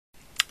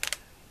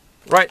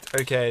Right,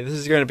 okay, this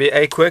is going to be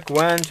a quick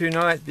one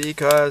tonight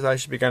because I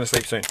should be going to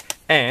sleep soon.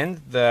 And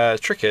the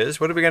trick is,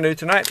 what are we going to do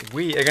tonight?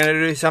 We are going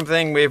to do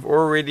something we've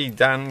already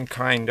done,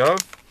 kind of.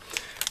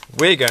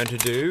 We're going to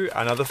do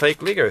another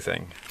fake Lego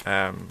thing,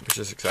 which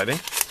is exciting.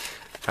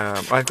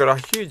 I've got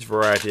a huge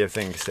variety of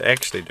things to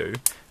actually do,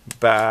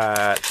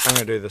 but I'm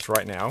going to do this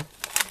right now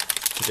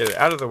to get it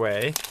out of the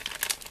way.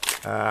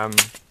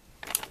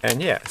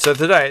 And yeah, so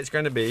today it's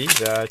going to be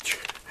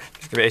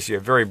actually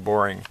a very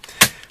boring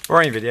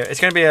video. It's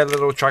going to be a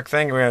little truck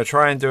thing. We're going to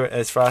try and do it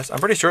as fast. I'm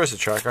pretty sure it's a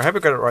truck. I hope I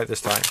got it right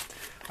this time.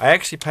 I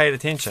actually paid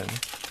attention.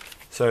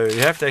 So you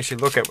have to actually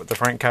look at the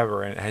front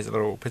cover, and it has a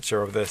little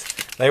picture of this.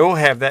 They all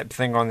have that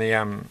thing on the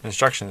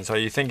instructions, so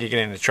you think you're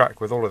getting the truck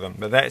with all of them,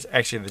 but that's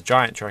actually the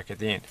giant truck at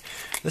the end.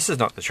 This is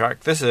not the truck.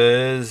 This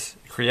is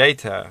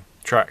Creator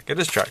truck. It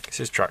is truck. It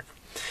says truck.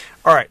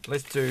 Alright,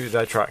 let's do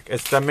the truck.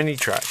 It's the mini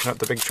truck, not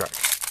the big truck.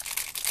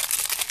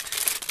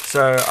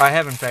 So I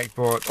have in fact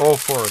bought all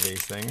 4 of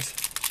these things.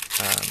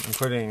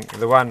 Including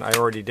the one I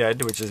already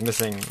did, which is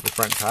missing the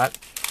front part,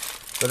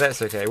 but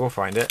that's okay, we'll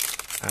find it.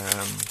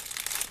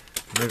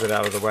 Move it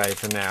out of the way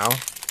for now.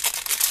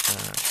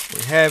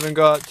 We haven't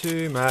got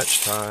too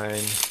much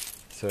time,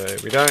 so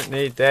we don't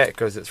need that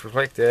because it's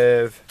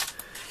reflective,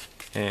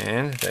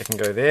 and that can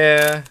go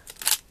there.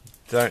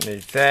 Don't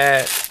need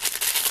that.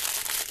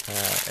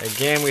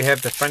 Again, we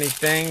have the funny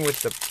thing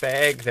with the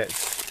bag,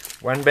 that's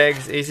one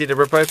bag's easy to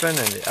rip open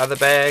and the other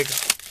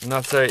bag's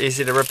not so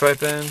easy to rip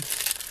open.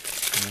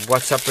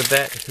 What's up with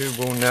that? Who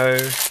will know?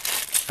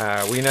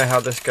 We know how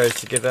this goes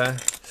together,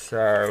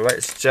 so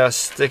let's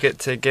just stick it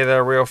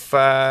together real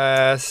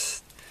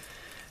fast.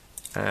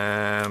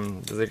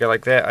 Does it go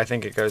like that? I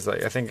think it goes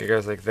like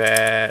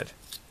that.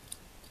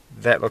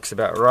 That looks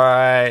about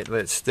right.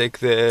 Let's stick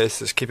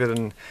this. Let's keep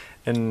it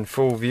in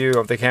full view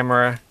of the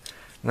camera.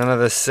 None of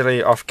this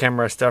silly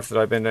off-camera stuff that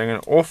I've been doing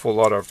an awful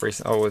lot of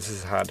recently. Oh, this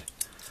is hard.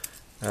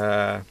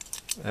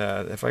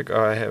 If I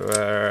go, I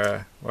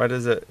have. Why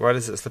does it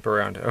slip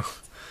around? Oh,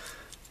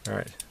 all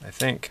right. I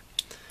think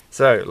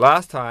so.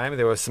 Last time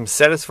there was some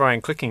satisfying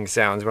clicking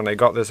sounds when I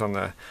got this on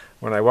the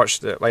when I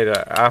watched it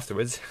later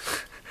afterwards.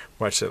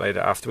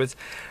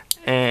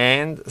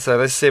 And so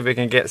let's see if we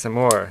can get some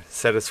more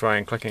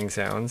satisfying clicking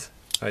sounds.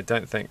 I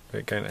don't think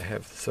we're going to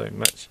have so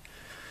much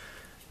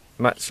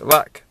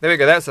luck. There we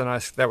go. That was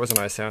a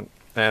nice sound.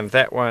 And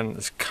that one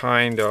is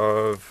kind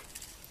of.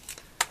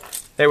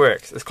 It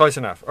works. It's close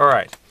enough. All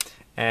right.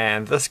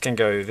 And this can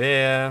go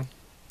there.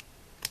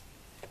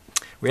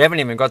 We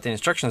haven't even got the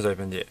instructions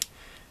opened yet.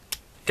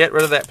 Get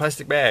rid of that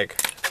plastic bag.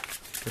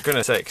 For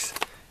goodness sakes.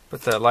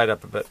 Put the light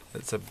up a bit.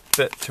 It's a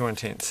bit too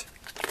intense.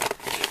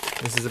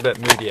 This is a bit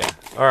moodier.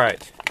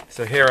 Alright,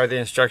 so here are the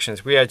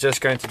instructions. We are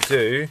just going to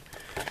do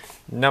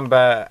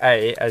number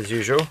A as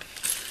usual.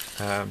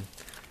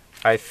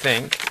 I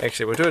think,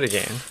 actually we'll do it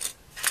again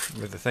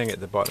with the thing at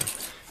the bottom,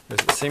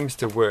 because it seems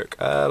to work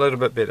a little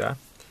bit better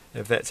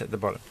if that's at the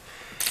bottom.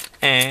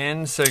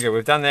 And so good,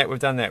 we've done that,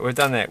 we've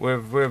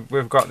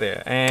got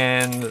there,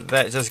 and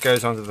that just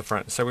goes onto the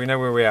front, so we know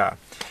where we are.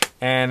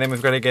 And then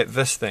we've got to get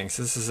this thing,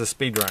 so this is a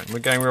speed run. We're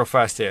going real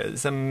fast here,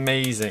 it's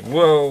amazing.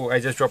 Whoa, I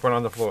just dropped one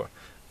on the floor.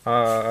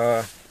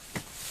 Oh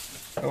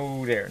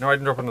there, no I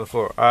didn't drop it on the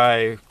floor,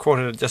 I caught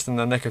it just in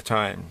the nick of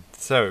time,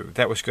 so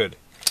that was good.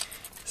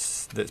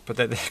 Let's put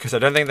that there, because I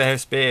don't think they have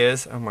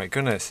spares. Oh my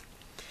goodness,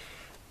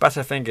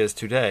 butterfingers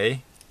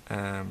today.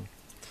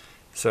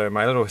 So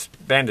my little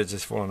bandage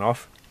has fallen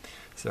off.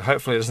 So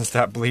hopefully it doesn't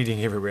start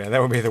bleeding everywhere. That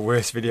would be the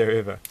worst video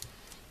ever.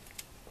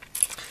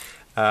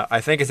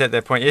 I think it's at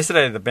that point.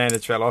 Yesterday the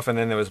bandage fell off and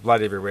then there was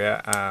blood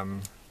everywhere.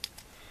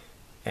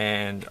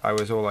 And I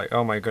was all like,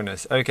 oh my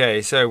goodness.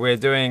 Okay, so we're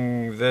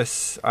doing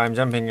this. I'm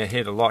jumping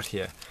ahead a lot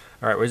here.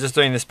 Alright, we're just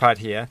doing this part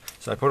here.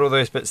 So I put all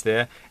those bits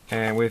there.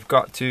 And we've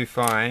got to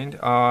find...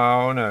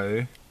 Oh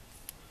no.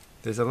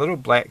 There's a little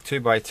black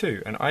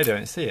 2x2 and I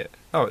don't see it.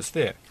 Oh, it's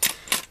there.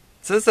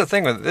 So that's the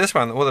thing with this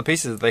one, all the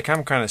pieces, they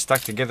come kind of stuck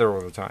together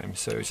all the time.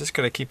 So it's just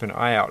got to keep an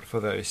eye out for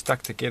those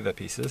stuck together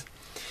pieces.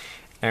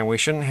 And we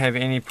shouldn't have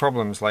any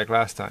problems like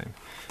last time.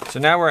 So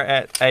now we're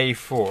at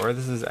A4,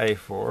 this is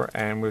A4,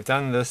 and we've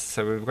done this,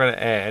 so we've got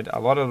to add a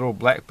lot of little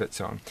black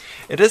bits on.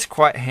 It is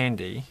quite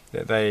handy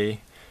that they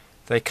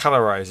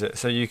colorize it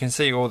so you can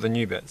see all the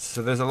new bits.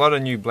 So there's a lot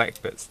of new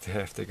black bits to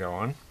have to go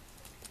on.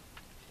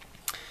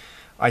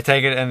 I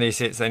take it in these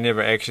sets they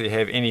never actually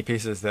have any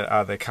pieces that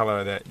are the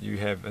color that you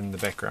have in the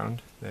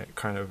background, that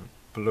kind of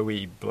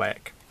bluey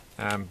black.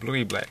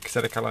 Bluey black, is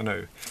that a color?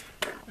 No.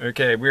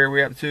 Okay, where are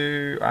we up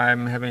to?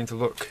 I'm having to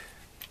look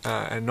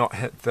and not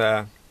hit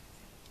the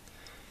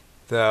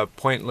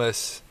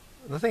pointless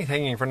nothing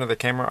hanging in front of the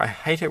camera. I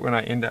hate it when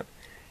I end up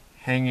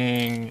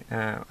hanging.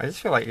 I just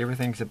feel like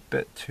everything's a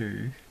bit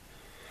too.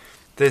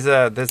 There's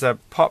a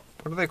pop.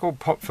 What do they call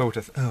pop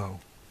filter? Oh.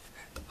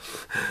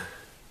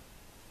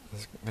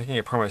 Making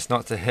a promise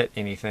not to hit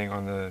anything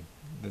on the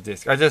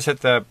desk. I just hit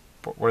the,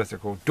 what is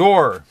it called?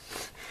 Door!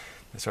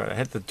 That's right, I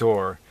hit the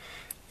door.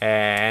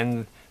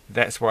 And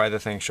that's why the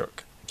thing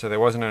shook. So there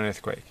wasn't an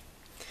earthquake.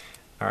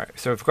 Alright,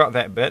 so we've got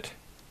that bit.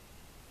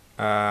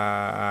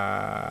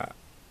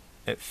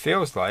 it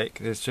feels like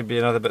there should be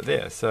another bit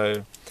there.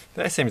 So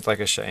that seems like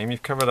a shame.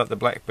 You've covered up the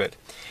black bit.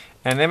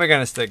 And then we're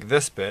going to stick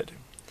this bit,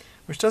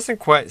 which doesn't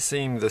quite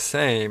seem the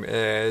same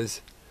as,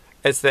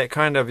 it's that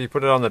kind of, you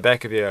put it on the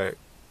back of your,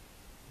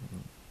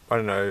 I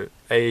don't know,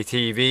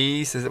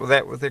 ATVs, is it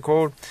that what they're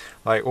called?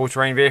 Like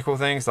all-terrain vehicle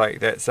things, like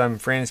that some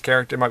friend's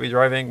character might be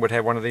driving, would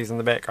have one of these on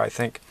the back, I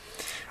think.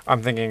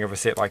 I'm thinking of a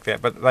set like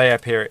that, but they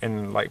appear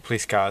in like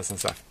police cars and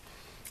stuff.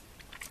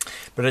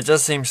 But it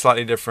just seems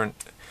slightly different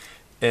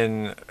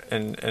in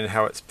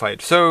how it's played.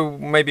 So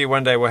maybe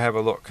one day we'll have a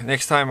look.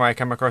 Next time I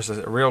come across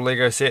a real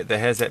Lego set that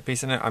has that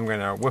piece in it, I'm going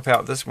to whip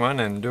out this one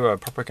and do a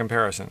proper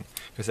comparison,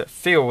 because it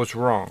feels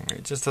wrong.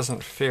 It just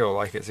doesn't feel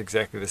like it's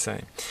exactly the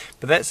same.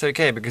 But that's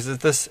okay, because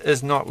this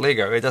is not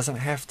Lego. It doesn't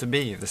have to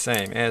be the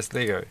same as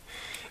Lego.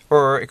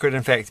 Or it could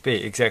in fact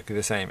be exactly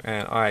the same,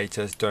 and I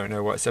just don't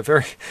know what. So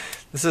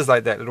this is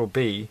like that little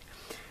bee.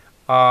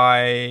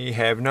 I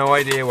have no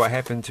idea what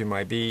happened to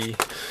my bee.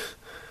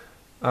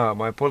 Oh,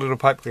 my poor little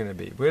pipe cleaner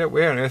bee.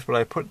 Where on earth would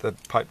I put the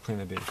pipe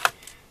cleaner bee?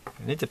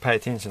 I need to pay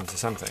attention to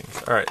some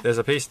things. Alright, there's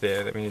a piece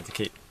there that we need to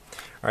keep.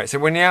 Alright, so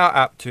we're now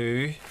up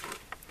to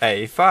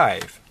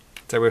A5.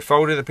 So we've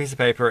folded the piece of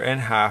paper in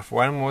half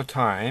one more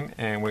time,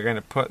 and we're going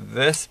to put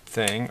this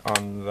thing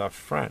on the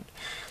front.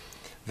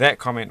 That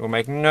comment will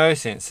make no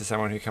sense to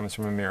someone who comes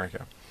from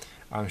America,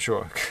 I'm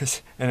sure,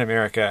 because in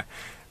America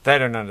they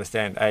don't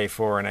understand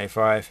A4 and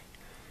A5.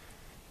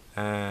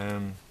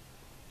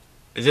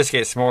 It just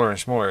gets smaller and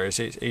smaller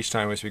each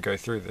time as we go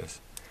through this.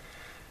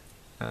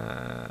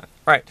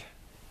 Right,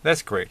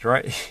 that's correct,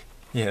 right?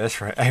 Yeah, that's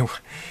right,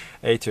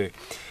 A2.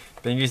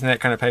 Been using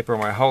that kind of paper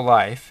my whole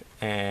life,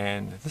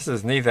 and this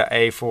is neither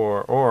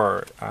A4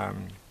 or,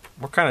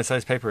 what kind of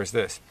size paper is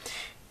this?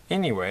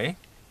 Anyway,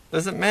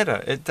 doesn't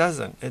matter, it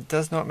doesn't. It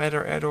does not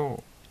matter at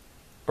all.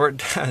 Or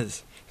it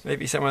does.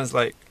 Maybe someone's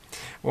like,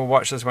 will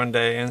watch this one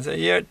day and say,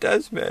 yeah, it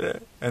does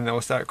matter. And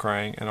they'll start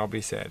crying and I'll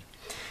be sad.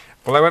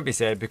 Well, I won't be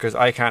sad because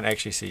I can't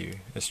actually see you.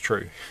 It's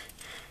true.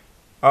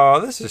 Oh,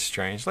 this is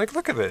strange. Like,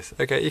 look at this.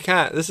 Okay, you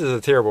can't. This is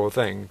a terrible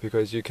thing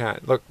because you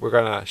can't. Look, we're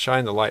going to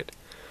shine the light.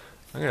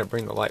 I'm going to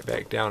bring the light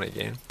back down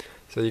again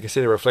so you can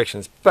see the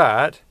reflections.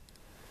 But,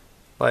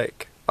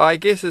 like, I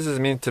guess this is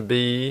meant to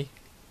be.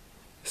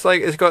 It's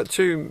like it's got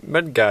two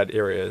mudguard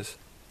areas.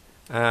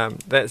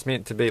 That's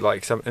meant to be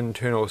like some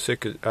internal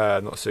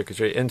not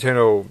circuitry,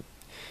 internal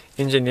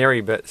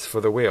engineering bits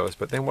for the wheels.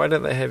 But then why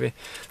don't they have it?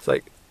 It's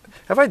like,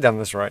 have I done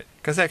this right?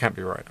 Because that can't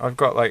be right. I've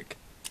got like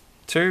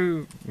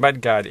two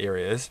mudguard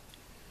areas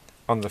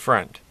on the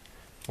front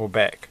or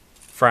back,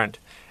 front,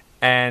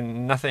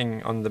 and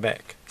nothing on the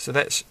back. So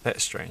that's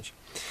strange.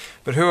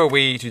 But who are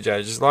we to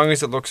judge? As long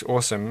as it looks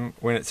awesome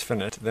when it's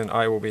finished, then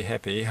I will be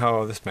happy.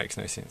 Oh, this makes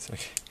no sense.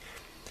 Okay.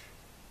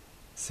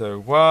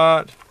 So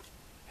what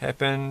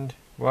happened?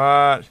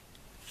 What?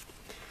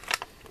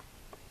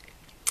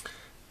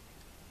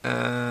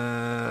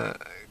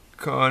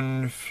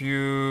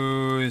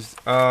 Confused.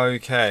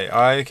 Okay,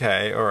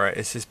 alright.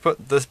 It says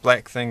put this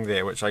black thing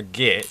there, which I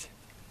get,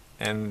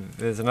 and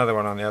there's another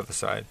one on the other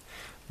side.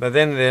 But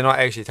then they're not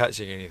actually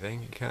touching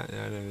anything. You can't.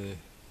 No,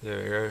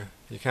 there we go.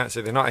 You can't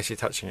see they're not actually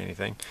touching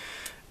anything.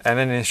 And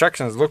then the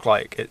instructions look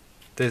like it.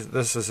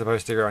 This is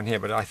supposed to go on here,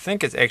 but I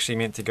think it's actually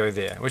meant to go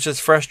there, which is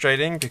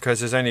frustrating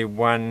because there's only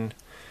one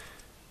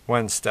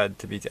stud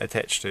to be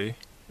attached to,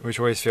 which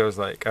always feels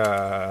like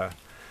a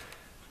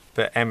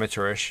bit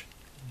amateurish.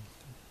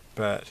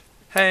 But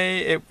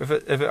hey, if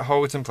it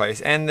holds in place,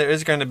 and there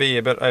is going to be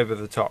a bit over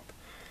the top,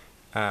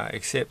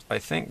 except I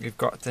think you've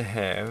got to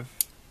have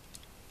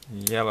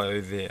yellow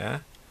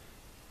there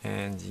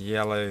and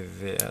yellow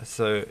there.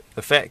 So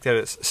the fact that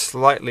it's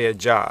slightly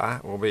ajar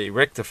will be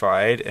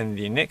rectified in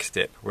the next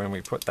step when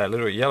we put that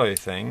little yellow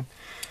thing.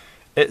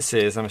 It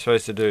says I'm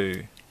supposed to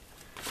do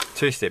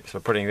 2 steps for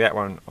putting that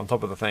one on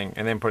top of the thing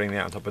and then putting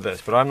that on top of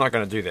this, but I'm not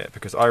going to do that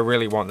because I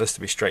really want this to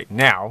be straight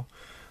now.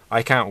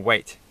 I can't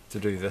wait to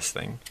do this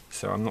thing,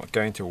 so I'm not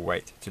going to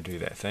wait to do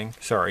that thing,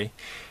 sorry.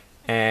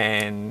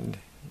 And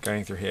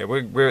going through here,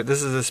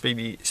 this is a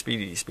speedy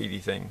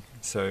thing,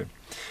 so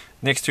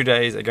next 2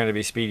 days are going to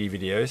be speedy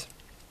videos,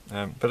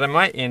 but I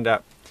might end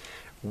up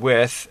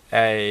with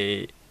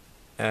a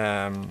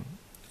I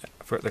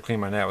forgot to clean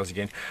my nails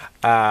again,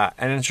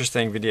 an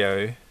interesting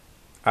video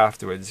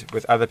afterwards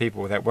with other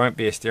people that won't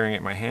be a staring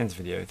at my hands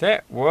video.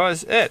 That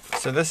was it.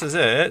 So this is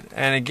it,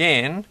 and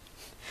again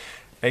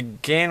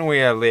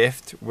we are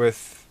left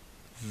with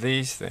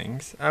these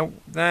things.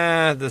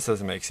 Nah, this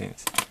doesn't make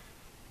sense.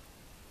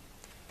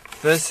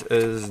 This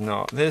is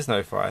not, there's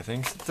no fire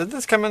things. Did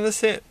this come in this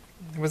set?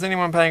 Was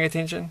anyone paying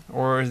attention?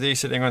 Or is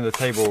these sitting on the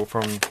table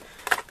from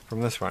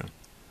this one?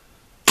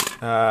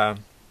 I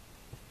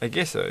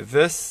guess so.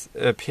 This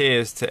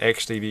appears to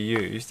actually be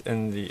used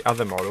in the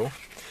other model.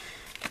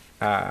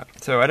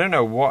 So I don't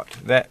know what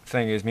that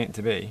thing is meant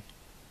to be.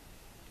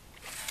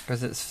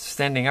 Because it's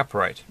standing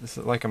upright. This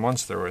is like a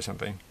monster or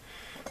something.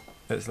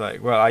 It's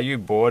like, well, are you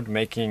bored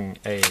making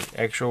a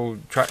actual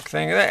truck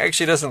thing? That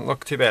actually doesn't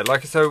look too bad.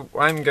 Like, so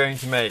I'm going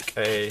to make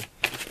a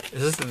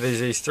is just that there's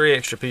these 4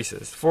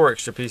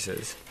 extra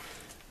pieces,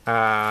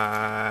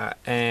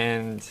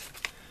 and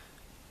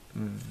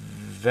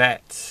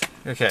that,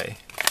 okay,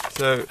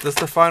 so this is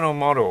the final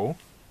model,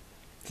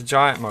 the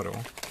giant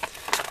model,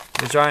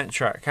 the giant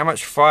truck. How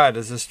much fire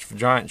does this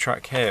giant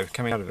truck have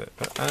coming out of it?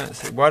 But I don't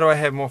see, why do I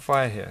have more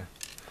fire here?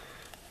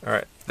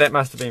 Alright, that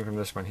must have been from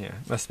this one here,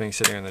 must have been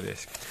sitting on the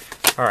desk.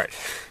 Alright,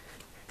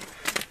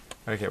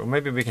 okay, well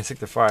maybe we can stick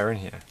the fire in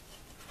here.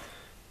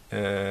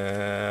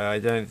 I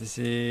don't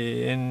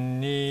see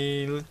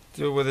any,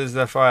 well there's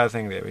the fire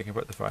thing there, we can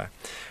put the fire.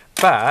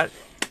 But,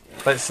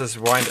 let's just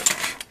wind it.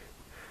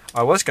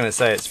 I was going to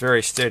say it's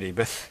very sturdy,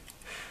 but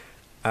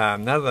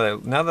now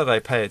that I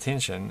pay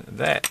attention,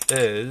 that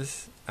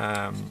is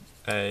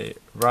a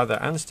rather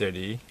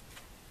unsturdy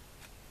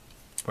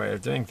way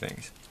of doing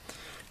things.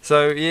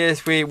 So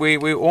yes, we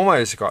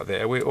almost got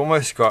there. We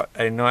almost got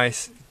a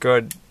nice,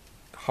 good,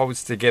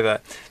 holds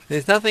together.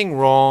 There's nothing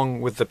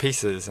wrong with the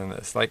pieces in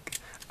this. Like,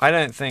 I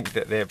don't think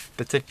that they're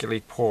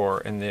particularly poor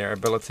in their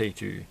ability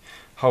to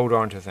hold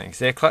on to things.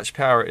 Their clutch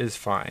power is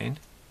fine.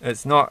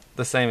 It's not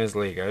the same as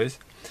Leggo's,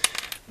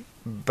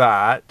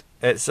 but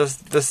it's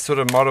just this sort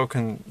of model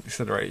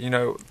considerate, you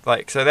know,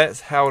 like, so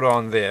that's held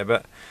on there,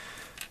 but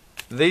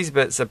these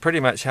bits are pretty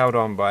much held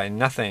on by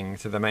nothing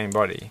to the main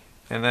body,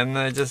 and then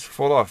they just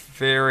fall off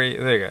there you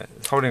go,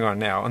 it's holding on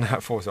now, and now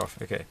it falls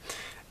off, okay.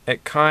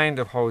 It kind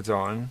of holds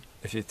on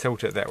if you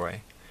tilt it that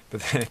way,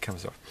 but then it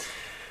comes off.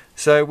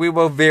 So we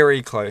were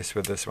very close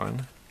with this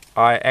one.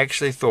 I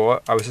actually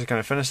thought I was just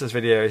going to finish this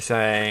video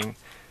saying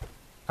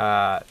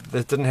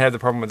this didn't have the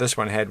problem with this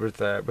one had with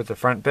the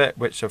front bit,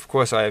 which of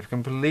course I have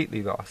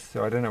completely lost,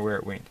 so I don't know where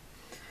it went.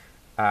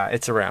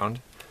 It's around.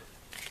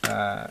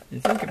 You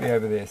think it'd be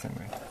over there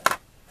somewhere.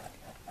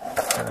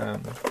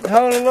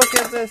 Oh, look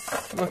at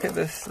this! Look at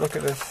this! Look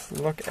at this!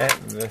 Look at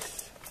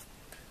this!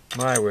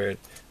 My word!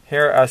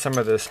 Here are some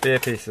of the spare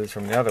pieces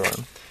from the other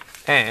one,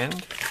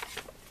 and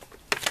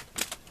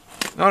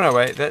no,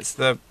 wait, that's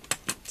the,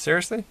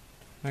 seriously?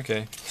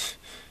 Okay.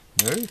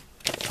 No.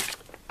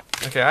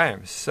 Okay, I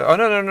am so, oh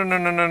no,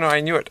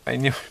 I knew it.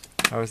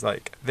 I was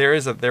like, there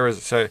is,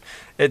 so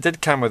it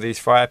did come with these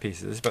fire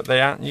pieces, but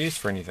they aren't used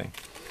for anything.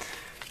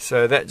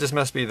 So that just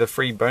must be the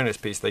free bonus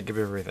piece they give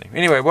everything.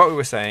 Anyway, what we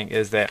were saying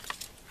is that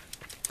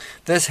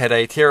this had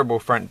a terrible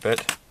front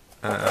bit.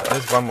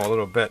 There's one more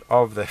little bit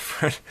of the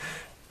front.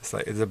 It's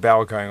like, there's a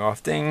bell going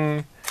off,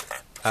 ding.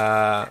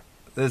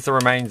 There's the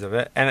remains of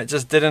it, and it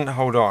just didn't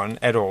hold on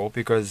at all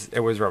because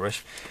it was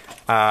rubbish.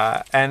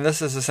 And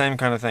this is the same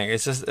kind of thing. It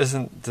just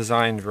isn't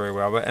designed very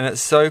well, and it's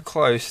so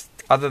close.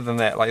 Other than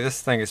that, like,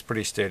 this thing is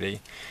pretty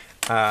sturdy.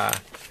 I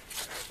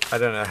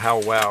don't know how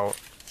well.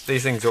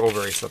 These things are all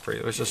very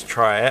slippery. Let's just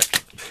try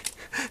it.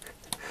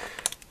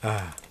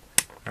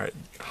 Alright,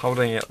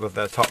 holding it with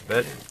the top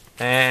bit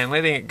and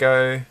letting it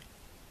go.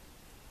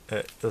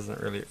 It doesn't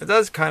really. It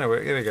does kind of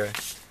work. There we go.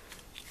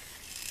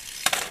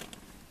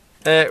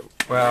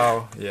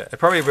 Well, yeah, it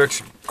probably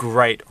works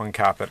great on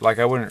carpet. Like,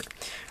 I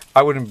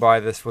wouldn't buy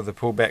this for the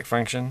pullback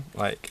function.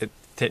 Like, it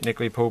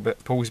technically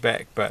pulls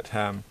back, but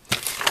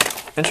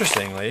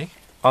interestingly,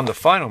 on the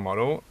final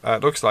model,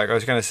 it looks like, I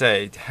was going to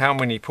say, how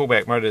many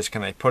pullback motors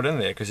can they put in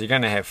there? Because you're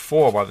going to have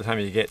 4 by the time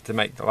you get to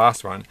make the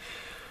last one.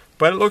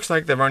 But it looks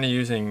like they're only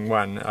using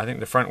 1. I think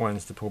the front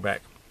one's to pull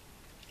back,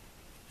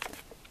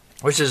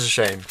 which is a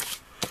shame.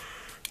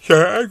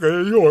 So I'm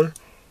going to yawn.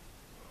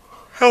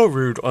 How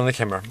rude on the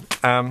camera.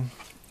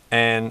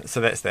 And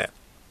so that's that.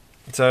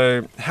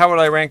 So how would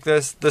I rank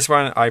this? This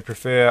one I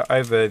prefer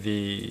over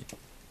the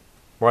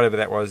whatever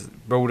that was,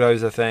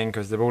 bulldozer thing,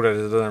 because the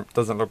bulldozer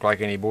doesn't look like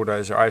any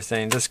bulldozer I've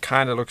seen. This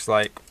kind of looks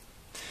like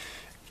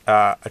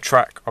a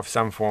truck of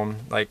some form.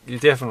 Like, you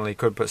definitely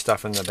could put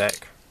stuff in the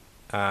back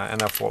and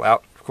they'll fall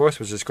out, of course,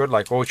 which is good.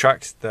 Like all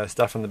trucks, the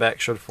stuff in the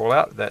back should fall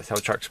out. That's how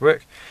trucks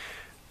work.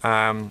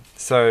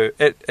 So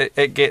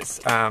it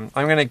gets, I'm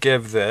going to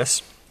give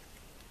this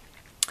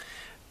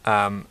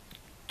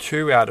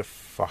 2 out of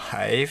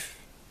 5,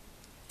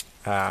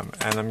 and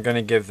I'm going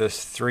to give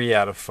this 3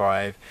 out of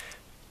 5,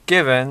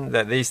 given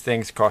that these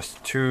things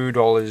cost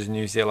 $2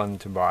 New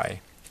Zealand to buy.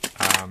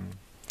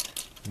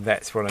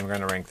 That's what I'm going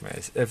to rank them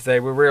as. If they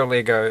were real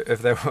Lego,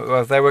 if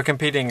they were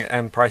competing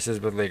in prices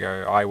with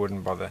Lego, I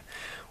wouldn't bother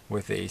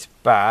with these.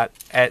 But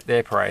at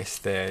their price,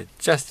 they're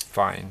just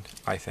fine,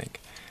 I think.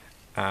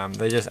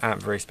 They just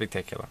aren't very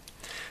spectacular.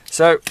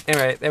 So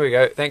anyway, there we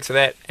go. Thanks for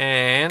that,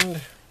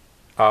 and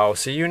I'll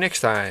see you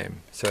next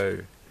time. So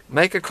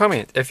make a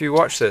comment if you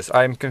watch this.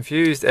 I'm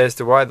confused as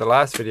to why the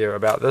last video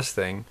about this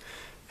thing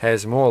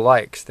has more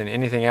likes than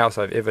anything else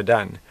I've ever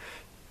done,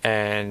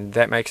 and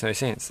that makes no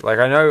sense. Like,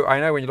 I know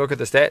when you look at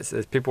the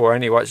stats, people are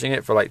only watching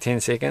it for like 10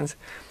 seconds,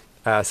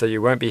 so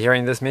you won't be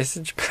hearing this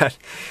message. But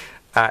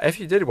if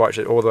you did watch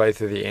it all the way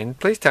through the end,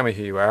 please tell me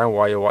who you are and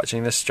why you're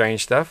watching this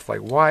strange stuff. Like,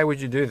 why would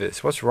you do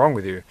this? What's wrong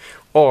with you?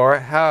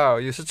 Or, how,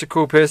 you're such a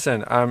cool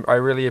person. I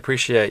really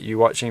appreciate you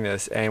watching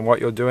this, and what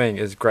you're doing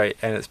is great,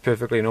 and it's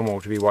perfectly normal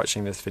to be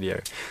watching this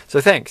video. So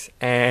thanks,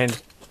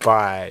 and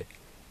bye.